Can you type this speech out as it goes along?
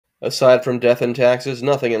Aside from death and taxes,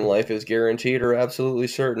 nothing in life is guaranteed or absolutely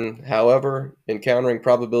certain. However, encountering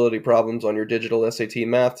probability problems on your digital SAT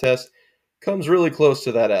math test comes really close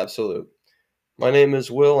to that absolute. My name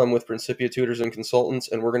is Will. I'm with Principia Tutors and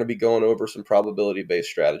Consultants, and we're going to be going over some probability-based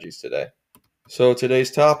strategies today. So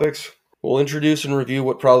today's topics, we'll introduce and review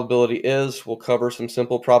what probability is, we'll cover some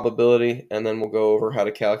simple probability, and then we'll go over how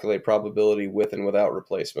to calculate probability with and without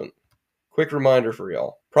replacement. Quick reminder for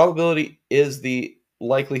y'all. Probability is the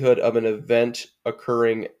likelihood of an event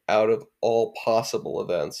occurring out of all possible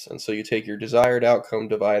events. And so you take your desired outcome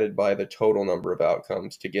divided by the total number of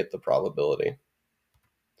outcomes to get the probability.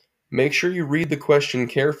 Make sure you read the question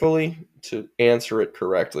carefully to answer it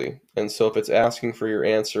correctly. And so if it's asking for your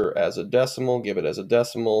answer as a decimal, give it as a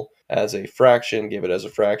decimal. As a fraction, give it as a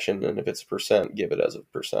fraction. And if it's percent, give it as a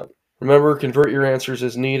percent. Remember, convert your answers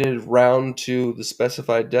as needed, round to the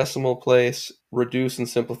specified decimal place, reduce and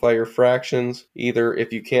simplify your fractions, either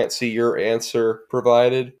if you can't see your answer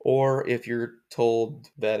provided or if you're told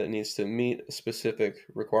that it needs to meet a specific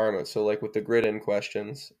requirement. So like with the grid-in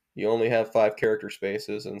questions, you only have 5 character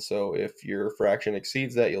spaces, and so if your fraction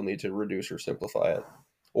exceeds that, you'll need to reduce or simplify it,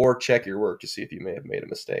 or check your work to see if you may have made a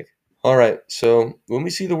mistake. All right, so when we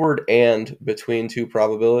see the word "and" between two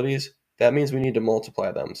probabilities, that means we need to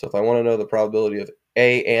multiply them. So if I want to know the probability of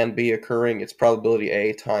A and B occurring, it's probability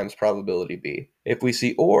A times probability B. If we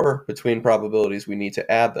see "or" between probabilities, we need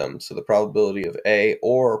to add them. So the probability of A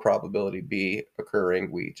or probability B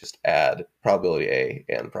occurring, we just add probability A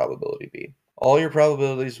and probability B. All your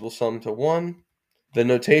probabilities will sum to 1. The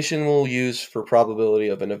notation we'll use for probability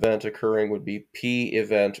of an event occurring would be P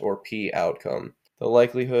event or P outcome. The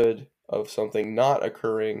likelihood of something not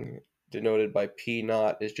occurring, denoted by P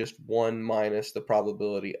naught, is just 1 minus the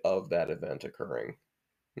probability of that event occurring.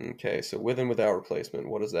 Okay, so with and without replacement,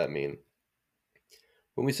 what does that mean?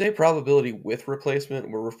 When we say probability with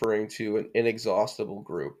replacement, we're referring to an inexhaustible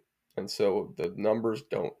group, and so the numbers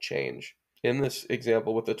don't change. In this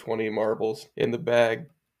example with the 20 marbles in the bag,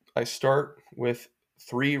 I start with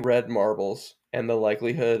 3 red marbles, and the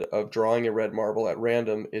likelihood of drawing a red marble at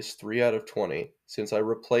random is 3 out of 20. Since I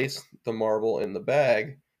replace the marble in the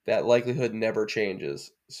bag, that likelihood never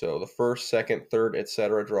changes. So the first, second, third,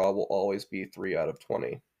 etc. draw will always be 3 out of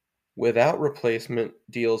 20. Without replacement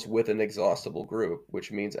deals with an exhaustible group,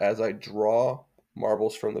 which means as I draw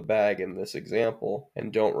marbles from the bag in this example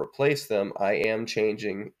and don't replace them, I am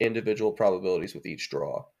changing individual probabilities with each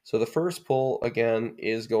draw. So the first pull, again,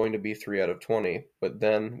 is going to be 3 out of 20, but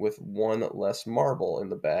then with 1 less marble in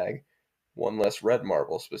the bag, 1 less red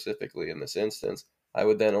marble specifically in this instance, I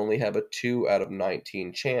would then only have a 2 out of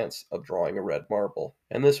 19 chance of drawing a red marble.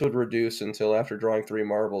 And this would reduce until after drawing 3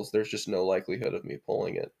 marbles, there's just no likelihood of me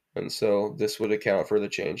pulling it. And so this would account for the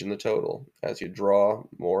change in the total. As you draw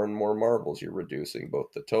more and more marbles, you're reducing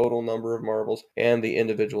both the total number of marbles and the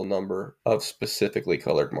individual number of specifically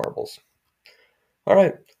colored marbles. All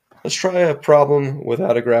right, let's try a problem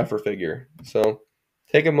without a graph or figure. So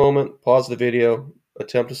take a moment, pause the video,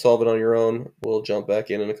 attempt to solve it on your own. We'll jump back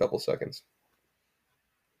in a couple seconds.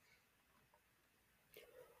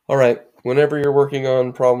 All right, whenever you're working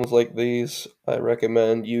on problems like these, I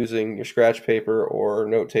recommend using your scratch paper or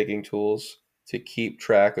note-taking tools to keep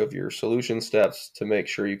track of your solution steps to make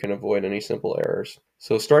sure you can avoid any simple errors.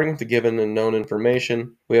 So starting with the given and known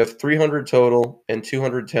information, we have 300 total, and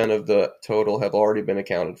 210 of the total have already been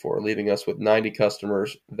accounted for, leaving us with 90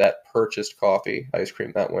 customers that purchased coffee ice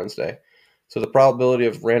cream that Wednesday. So the probability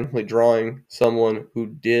of randomly drawing someone who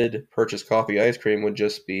did purchase coffee ice cream would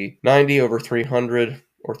just be 90 over 300,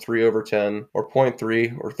 or 3 over 10, or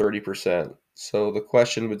 0.3, or 30%. So the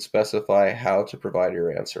question would specify how to provide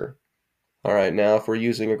your answer. All right, now if we're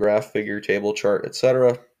using a graph, figure, table, chart,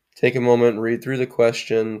 etc., take a moment, read through the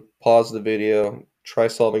question, pause the video, try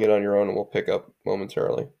solving it on your own, and we'll pick up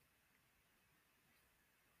momentarily.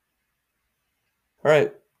 All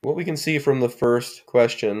right, what we can see from the first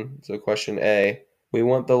question, so question A, we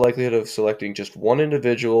want the likelihood of selecting just one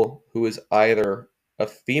individual who is either a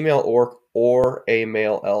female orc or a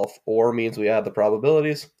male elf. Or means we add the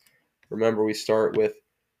probabilities. Remember, we start with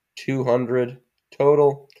 200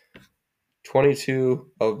 total. 22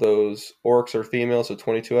 of those orcs are female, so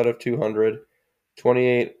 22 out of 200.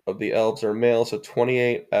 28 of the elves are male, so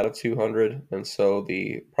 28 out of 200. And so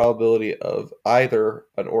the probability of either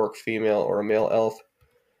an orc female or a male elf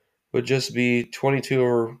would just be 22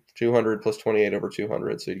 over 200 plus 28 over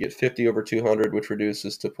 200. So you'd get 50 over 200, which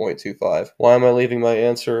reduces to 0.25. Why am I leaving my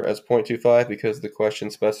answer as 0.25? Because the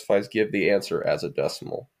question specifies give the answer as a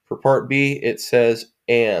decimal. For part B, it says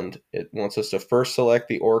and. It wants us to first select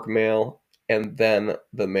the orc male and then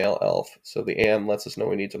the male elf. So the and lets us know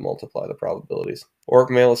we need to multiply the probabilities. Orc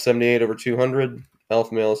male is 78 over 200.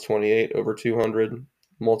 Elf male is 28 over 200.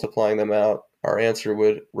 Multiplying them out, our answer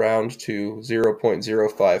would round to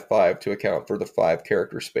 0.055 to account for the 5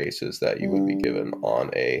 character spaces that you would be given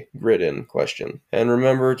on a grid-in question. And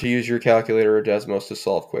remember to use your calculator or Desmos to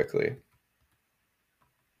solve quickly.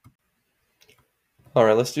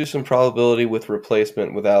 Alright, let's do some probability with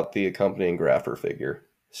replacement without the accompanying graph or figure.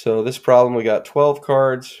 So this problem, we got 12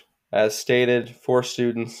 cards. As stated, for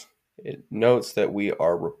students, it notes that we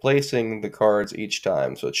are replacing the cards each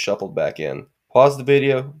time, so it's shuffled back in. Pause the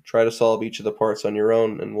video, try to solve each of the parts on your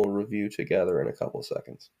own, and we'll review together in a couple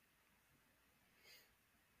seconds.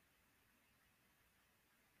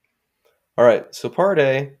 Alright, so part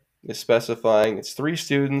A is specifying it's 3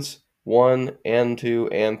 students, 1 and 2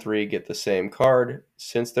 and 3 get the same card.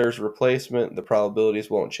 Since there's replacement, the probabilities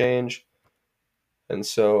won't change. And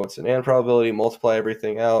so it's an and probability, multiply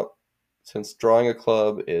everything out. Since drawing a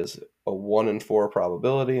club is a 1 in 4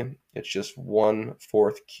 probability, it's just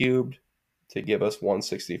 1/4 cubed to give us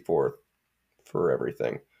 1/64 for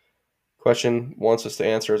everything. Question wants us to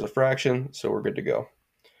answer as a fraction, so we're good to go.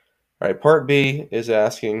 All right, part B is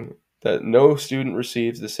asking that no student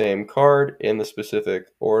receives the same card in the specific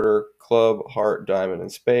order: club, heart, diamond,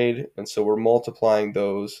 and spade. And so we're multiplying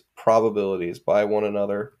those probabilities by one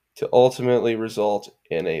another to ultimately result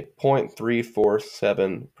in a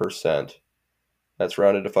 0.347%. That's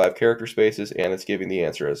rounded to 5 character spaces, and it's giving the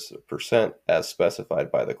answer as a percent as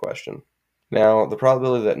specified by the question. Now, the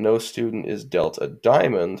probability that no student is dealt a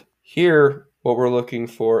diamond, here what we're looking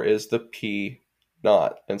for is the P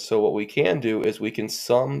naught. And so what we can do is we can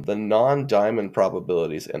sum the non-diamond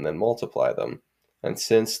probabilities and then multiply them. And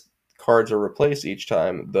since cards are replaced each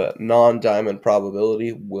time, the non-diamond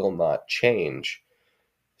probability will not change.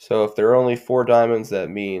 So if there are only 4 diamonds, that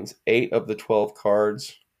means 8 of the 12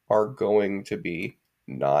 cards are going to be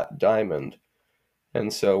not diamond.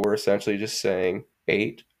 And so we're essentially just saying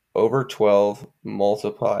 8 over 12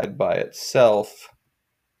 multiplied by itself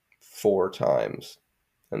 4 times.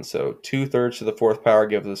 And so 2/3 to the 4th power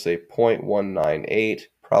gives us a 0.198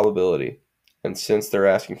 probability. And since they're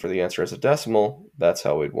asking for the answer as a decimal, that's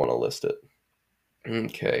how we'd want to list it.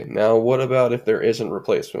 Okay, now what about if there isn't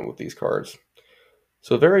replacement with these cards?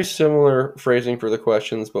 So very similar phrasing for the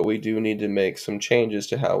questions, but we do need to make some changes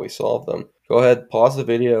to how we solve them. Go ahead, pause the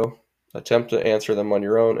video, attempt to answer them on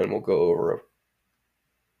your own, and we'll go over them.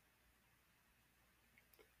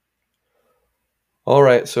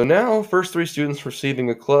 Alright, so now first 3 students receiving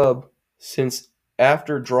a club. Since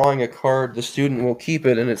after drawing a card, the student will keep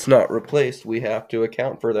it and it's not replaced, we have to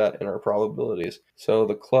account for that in our probabilities. So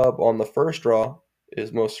the club on the first draw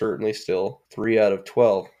is most certainly still 3 out of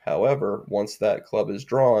 12. However, once that club is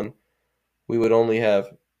drawn, we would only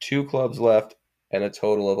have 2 clubs left and a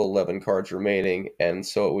total of 11 cards remaining, and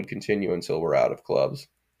so it would continue until we're out of clubs.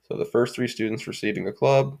 So the first 3 students receiving a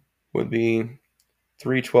club would be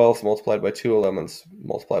 3/12 multiplied by 2/11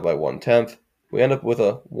 multiplied by 1/10. We end up with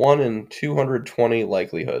a 1 in 220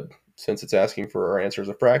 likelihood. Since it's asking for our answer as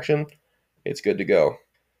a fraction, it's good to go.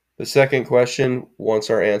 The second question wants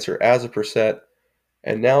our answer as a percent,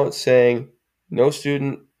 and now it's saying no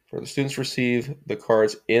student, or the students receive the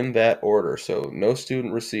cards in that order. So no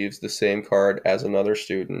student receives the same card as another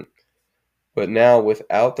student. But now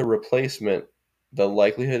without the replacement, the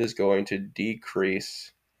likelihood is going to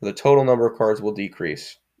decrease. The total number of cards will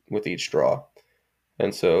decrease with each draw.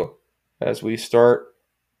 And so as we start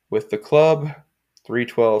with the club,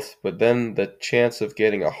 3/12, but then the chance of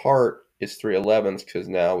getting a heart is 3/11 because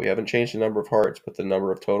now we haven't changed the number of hearts, but the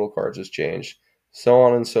number of total cards has changed. So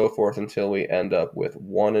on and so forth until we end up with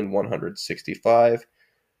 1 in 165,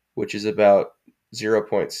 which is about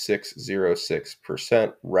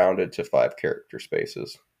 0.606% rounded to 5 character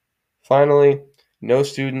spaces. Finally, no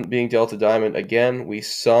student being dealt a diamond. Again, we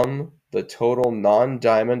sum the total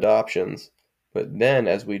non-diamond options, but then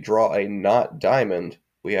as we draw a not diamond,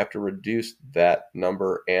 we have to reduce that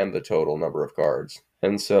number and the total number of cards.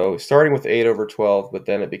 And so starting with 8 over 12, but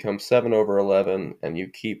then it becomes 7 over 11, and you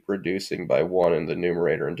keep reducing by 1 in the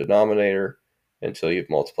numerator and denominator until you've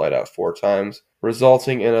multiplied out 4 times,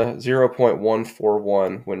 resulting in a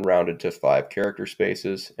 0.141 when rounded to 5 character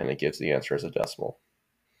spaces, and it gives the answer as a decimal.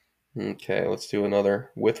 Okay, let's do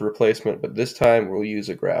another with replacement, but this time we'll use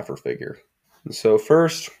a graph or figure. And so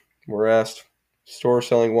first, we're asked, store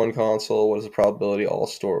selling 1 console, what is the probability all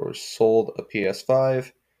stores sold a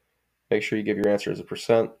PS5? Make sure you give your answer as a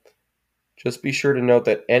percent. Just be sure to note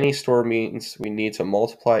that any store means we need to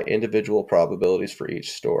multiply individual probabilities for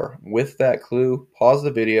each store. With that clue, pause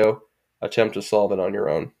the video, attempt to solve it on your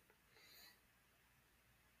own.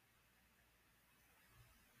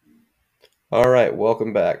 All right,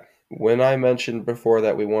 welcome back. When I mentioned before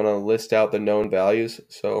that we want to list out the known values,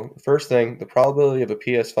 so first thing, the probability of a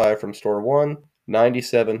PS5 from store 1,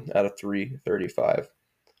 97 out of 335.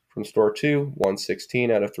 From store 2,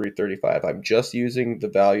 116 out of 335. I'm just using the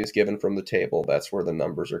values given from the table. That's where the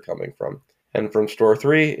numbers are coming from. And from store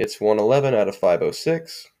 3, it's 111 out of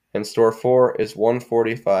 506. And store 4 is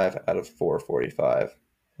 145 out of 445.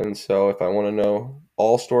 And so if I want to know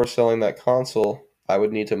all stores selling that console, I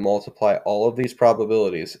would need to multiply all of these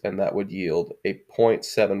probabilities, and that would yield a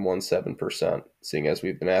 0.717%. Seeing as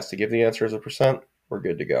we've been asked to give the answer as a percent, we're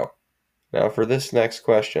good to go. Now for this next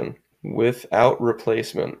question, without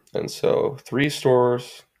replacement. And so three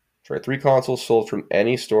consoles sold from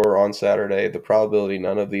any store on Saturday, the probability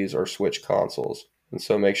none of these are Switch consoles. And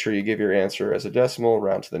so make sure you give your answer as a decimal,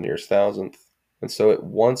 round to the nearest thousandth. And so it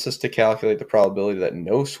wants us to calculate the probability that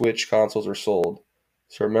no Switch consoles are sold.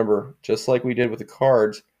 So remember, just like we did with the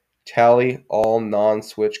cards, tally all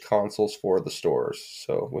non-Switch consoles for the stores.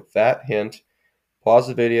 So with that hint, pause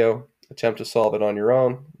the video, attempt to solve it on your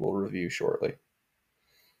own. We'll review shortly.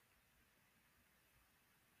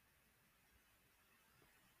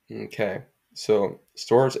 Okay, so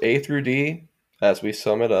stores A through D, as we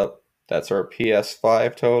sum it up, that's our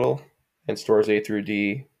PS5 total, and stores A through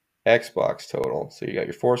D, Xbox total. So you got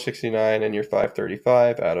your 469 and your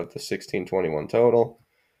 535 out of the 1621 total.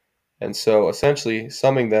 And so essentially,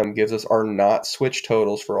 summing them gives us our not Switch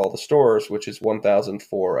totals for all the stores, which is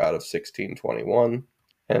 1004 out of 1621.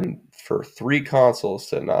 And for three consoles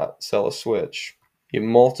to not sell a Switch, you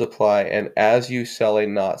multiply, and as you sell a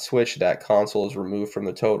not Switch, that console is removed from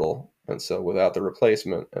the total, and so without the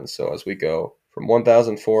replacement. And so as we go from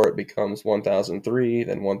 1004, it becomes 1003,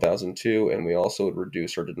 then 1002, and we also would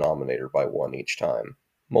reduce our denominator by 1 each time.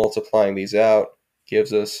 Multiplying these out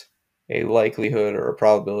gives us a likelihood or a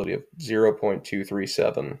probability of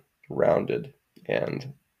 0.237 rounded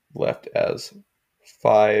and left as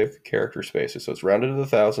 5 character spaces. So it's rounded to the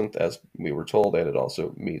thousandth, as we were told, and it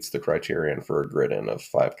also meets the criterion for a grid-in of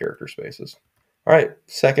 5 character spaces. All right,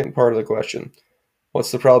 second part of the question.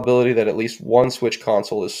 What's the probability that at least one Switch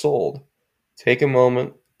console is sold? Take a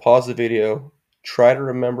moment, pause the video, try to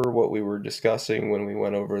remember what we were discussing when we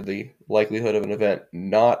went over the likelihood of an event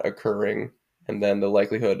not occurring, and then the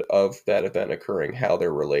likelihood of that event occurring, how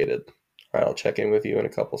they're related. All right, I'll check in with you in a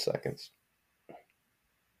couple seconds.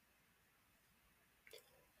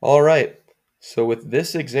 All right, so with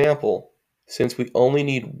this example, since we only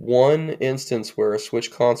need one instance where a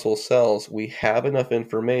Switch console sells, we have enough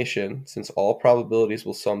information, since all probabilities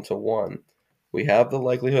will sum to 1. We have the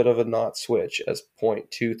likelihood of a not Switch as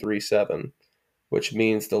 0.237, which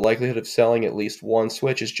means the likelihood of selling at least one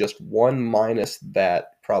Switch is just 1 minus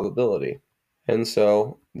that probability. And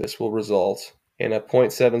so this will result in a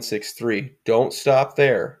 0.763. Don't stop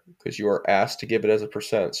there, because you are asked to give it as a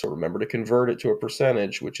percent. So remember to convert it to a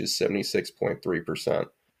percentage, which is 76.3%.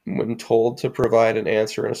 When told to provide an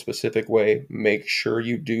answer in a specific way, make sure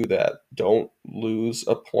you do that. Don't lose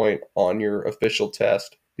a point on your official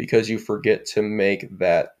test because you forget to make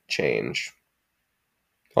that change.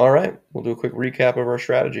 All right, we'll do a quick recap of our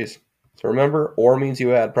strategies. So remember, OR means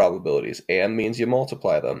you add probabilities, AND means you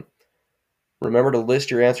multiply them. Remember to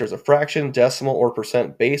list your answer as a fraction, decimal, or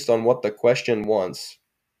percent based on what the question wants.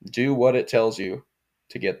 Do what it tells you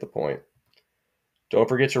to get the point. Don't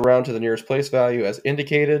forget to round to the nearest place value as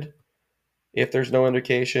indicated. If there's no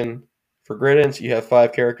indication, for grid-ins, you have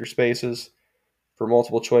 5 character spaces. For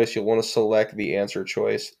multiple choice, you'll want to select the answer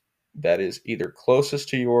choice that is either closest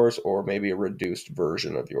to yours or maybe a reduced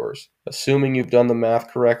version of yours. Assuming you've done the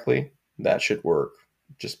math correctly, that should work.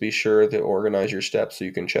 Just be sure to organize your steps so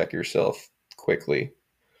you can check yourself quickly.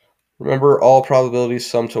 Remember, all probabilities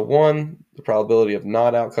sum to 1. The probability of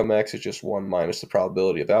not outcome X is just 1 minus the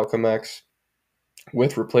probability of outcome X.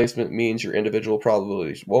 With replacement means your individual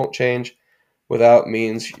probabilities won't change. Without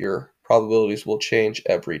means your probabilities will change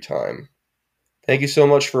every time. Thank you so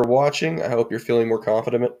much for watching. I hope you're feeling more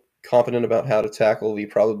confident about how to tackle the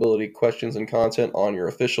probability questions and content on your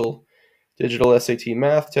official digital SAT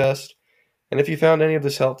math test. And if you found any of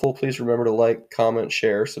this helpful, please remember to like, comment,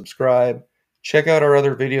 share, subscribe. Check out our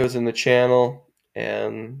other videos in the channel.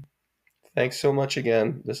 And thanks so much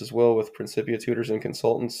again. This is Will with Principia Tutors and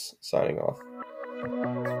Consultants, signing off.